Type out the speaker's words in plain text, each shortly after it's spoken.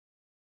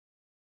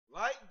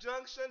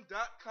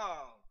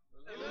Lightjunction.com.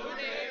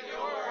 Illuminate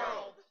your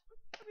world.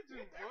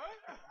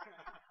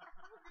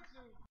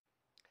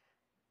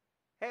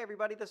 Hey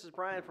everybody, this is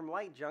Brian from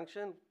Light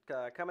Junction,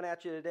 coming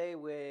at you today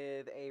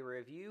with a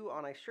review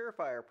on a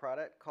Surefire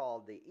product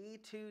called the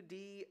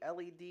E2D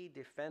LED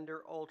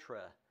Defender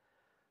Ultra.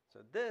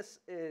 So this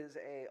is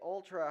a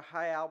ultra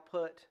high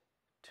output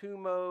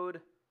 2-mode,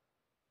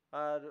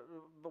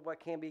 what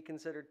can be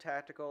considered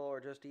tactical or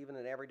just even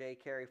an everyday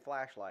carry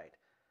flashlight.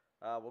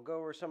 We'll go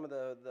over some of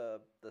the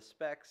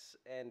specs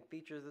and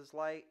features of this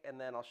light, and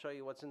then I'll show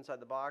you what's inside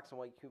the box and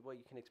what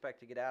you can expect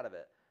to get out of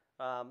it.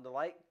 The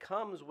light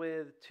comes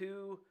with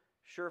two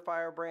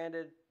Surefire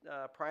branded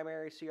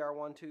primary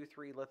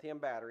CR123 lithium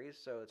batteries,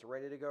 so it's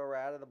ready to go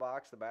right out of the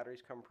box. The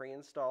batteries come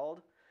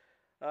pre-installed.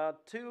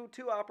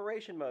 Two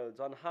operation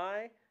modes. On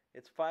high,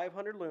 it's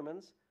 500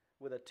 lumens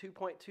with a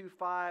 2.25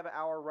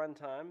 hour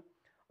runtime.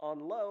 On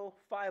low,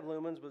 5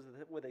 lumens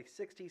with a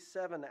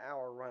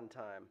 67-hour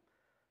runtime.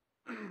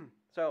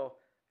 So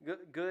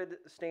good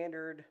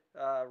standard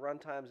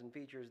runtimes and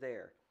features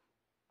there.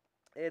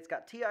 It's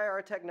got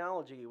TIR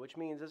technology, which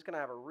means it's going to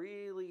have a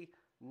really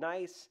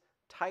nice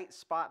tight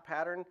spot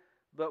pattern,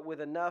 but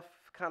with enough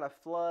kind of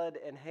flood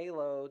and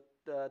halo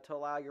to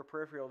allow your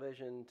peripheral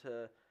vision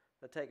to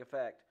take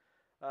effect.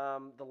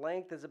 The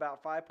length is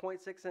about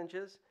 5.6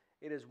 inches.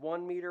 It is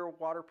 1 meter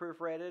waterproof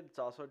rated. It's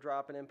also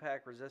drop and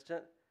impact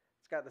resistant.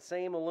 It's got the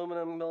same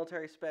aluminum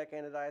military spec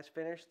anodized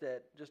finish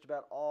that just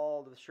about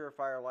all the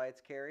Surefire lights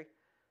carry.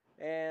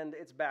 And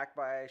it's backed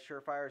by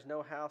Surefire's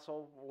no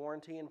hassle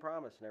warranty and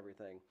promise and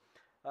everything.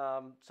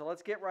 So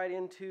let's get right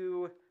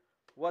into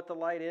what the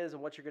light is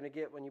and what you're going to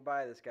get when you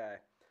buy this guy.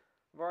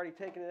 I've already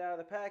taken it out of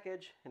the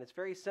package, and it's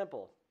very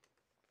simple.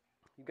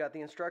 You've got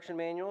the instruction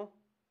manual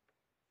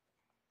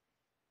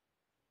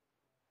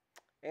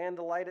and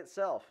the light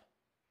itself.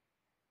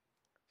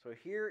 So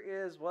here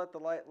is what the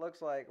light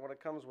looks like, what it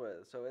comes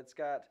with. So it's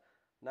got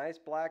nice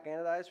black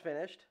anodized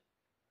finished.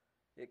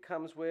 It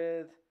comes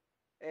with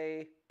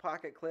a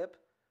pocket clip,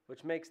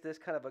 which makes this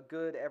kind of a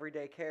good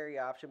everyday carry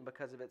option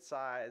because of its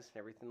size and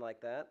everything like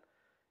that.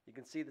 You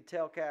can see the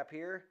tail cap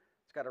here.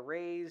 It's got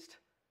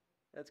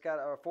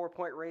a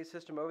 4-point raised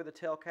system over the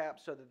tail cap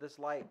so that this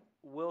light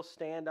will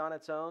stand on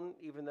its own,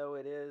 even though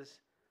it is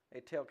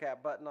a tail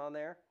cap button on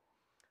there.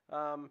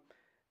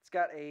 It's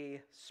got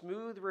a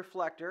smooth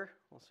reflector.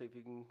 We'll see if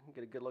you can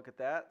get a good look at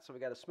that. So we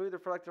got a smooth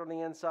reflector on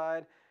the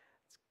inside.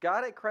 It's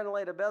got a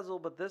crenellated bezel,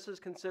 but this is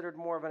considered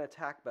more of an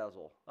attack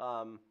bezel.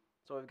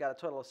 So we've got a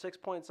total of 6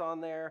 points on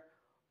there,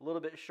 a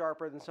little bit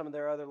sharper than some of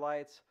their other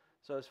lights.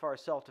 So as far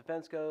as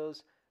self-defense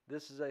goes,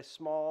 this is a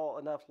small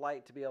enough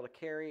light to be able to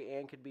carry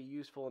and could be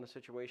useful in a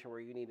situation where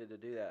you needed to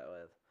do that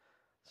with.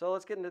 So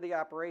let's get into the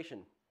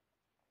operation.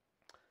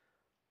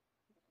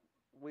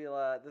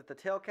 The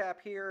tail cap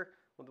here,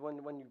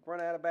 when you run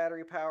out of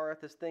battery power,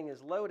 this thing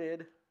is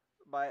loaded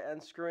by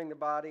unscrewing the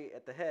body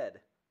at the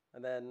head.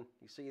 And then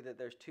you see that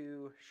there's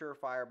two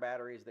Surefire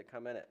batteries that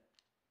come in it.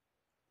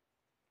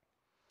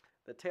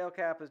 The tail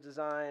cap is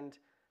designed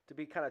to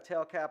be kind of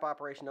tail cap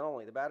operation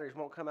only. The batteries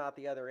won't come out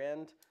the other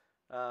end.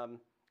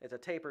 It's a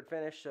tapered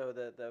finish, so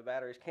the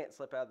batteries can't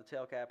slip out of the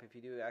tail cap if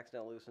you do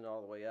accidentally loosen it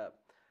all the way up.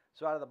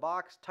 So out of the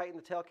box, tighten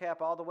the tail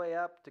cap all the way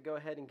up to go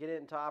ahead and get it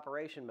into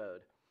operation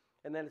mode.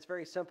 And then it's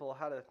very simple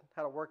how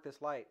to work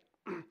this light.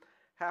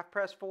 Half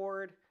press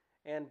forward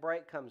and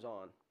bright comes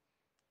on.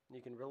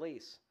 You can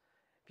release.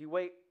 If you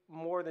wait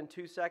more than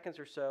 2 seconds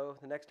or so,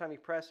 the next time you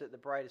press it, the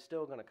bright is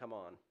still going to come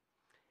on.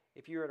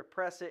 If you were to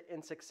press it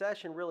in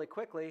succession really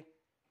quickly,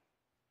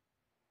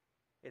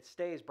 it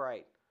stays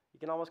bright. You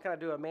can almost kind of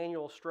do a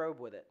manual strobe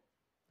with it.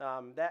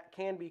 That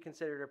can be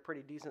considered a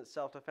pretty decent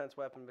self-defense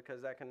weapon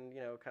because that can,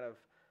 kind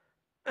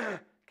of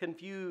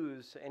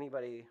confuse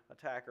anybody,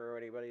 attacker or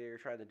anybody you're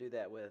trying to do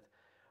that with.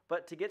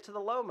 But to get to the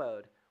low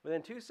mode,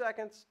 within 2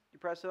 seconds, you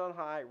press it on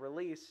high,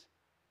 release,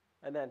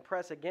 and then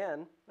press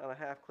again on a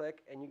half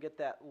click, and you get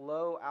that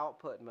low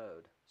output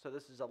mode. So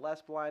this is a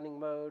less blinding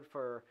mode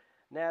for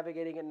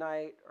navigating at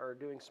night or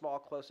doing small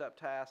close-up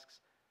tasks.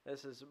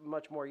 This is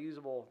much more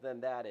usable than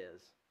that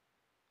is.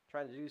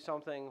 Trying to do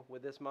something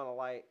with this amount of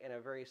light in a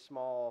very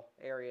small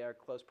area or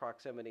close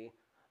proximity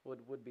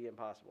would be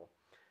impossible.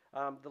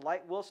 The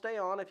light will stay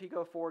on if you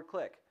go forward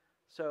click.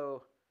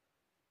 So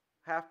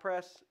half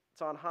press,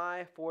 it's on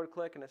high, forward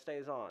click, and it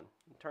stays on.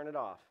 And turn it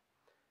off.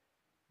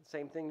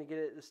 Same thing to get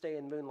it to stay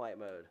in moonlight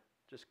mode.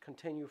 Just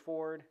continue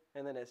forward,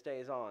 and then it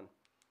stays on.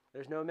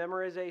 There's no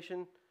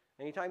memorization.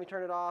 Anytime you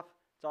turn it off,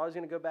 it's always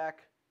going to go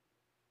back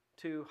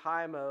to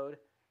high mode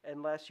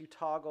unless you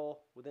toggle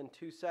within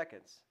 2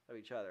 seconds of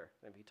each other.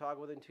 And if you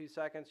toggle within 2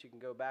 seconds, you can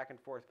go back and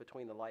forth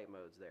between the light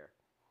modes there.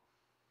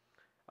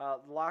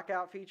 The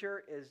lockout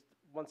feature is,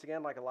 once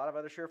again, like a lot of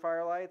other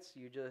Surefire lights,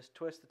 you just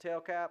twist the tail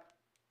cap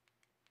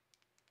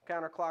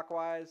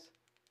counterclockwise,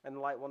 and the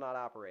light will not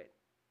operate.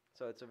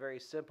 So it's a very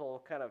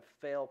simple kind of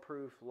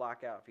fail-proof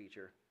lockout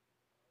feature.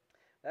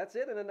 That's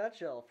it in a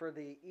nutshell for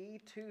the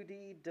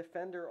E2D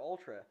Defender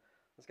Ultra.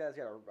 This guy's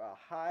got a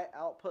high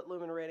output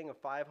lumen rating of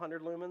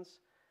 500 lumens.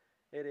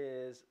 It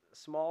is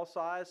small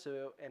size,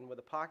 and with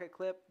a pocket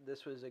clip,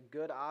 this was a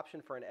good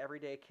option for an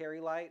everyday carry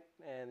light,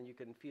 and you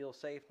can feel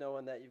safe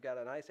knowing that you've got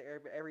a nice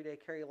everyday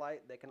carry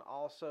light that can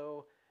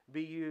also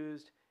be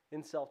used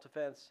in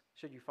self-defense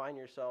should you find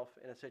yourself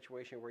in a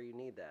situation where you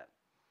need that.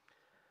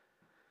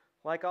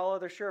 Like all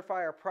other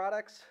Surefire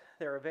products,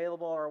 they're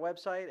available on our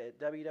website at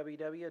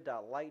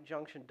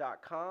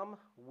www.lightjunction.com.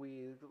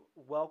 We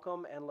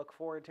welcome and look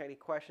forward to any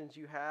questions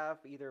you have,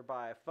 either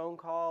by phone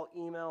call,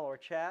 email, or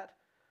chat.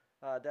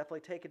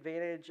 Definitely take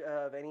advantage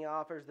of any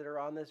offers that are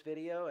on this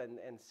video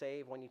and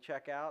save when you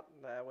check out.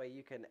 That way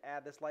you can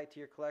add this light to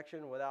your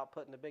collection without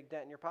putting a big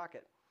dent in your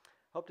pocket.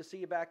 Hope to see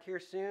you back here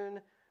soon.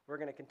 We're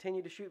going to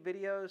continue to shoot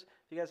videos.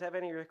 If you guys have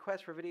any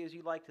requests for videos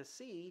you'd like to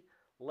see,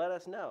 let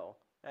us know,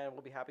 and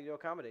we'll be happy to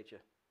accommodate you.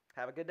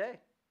 Have a good day.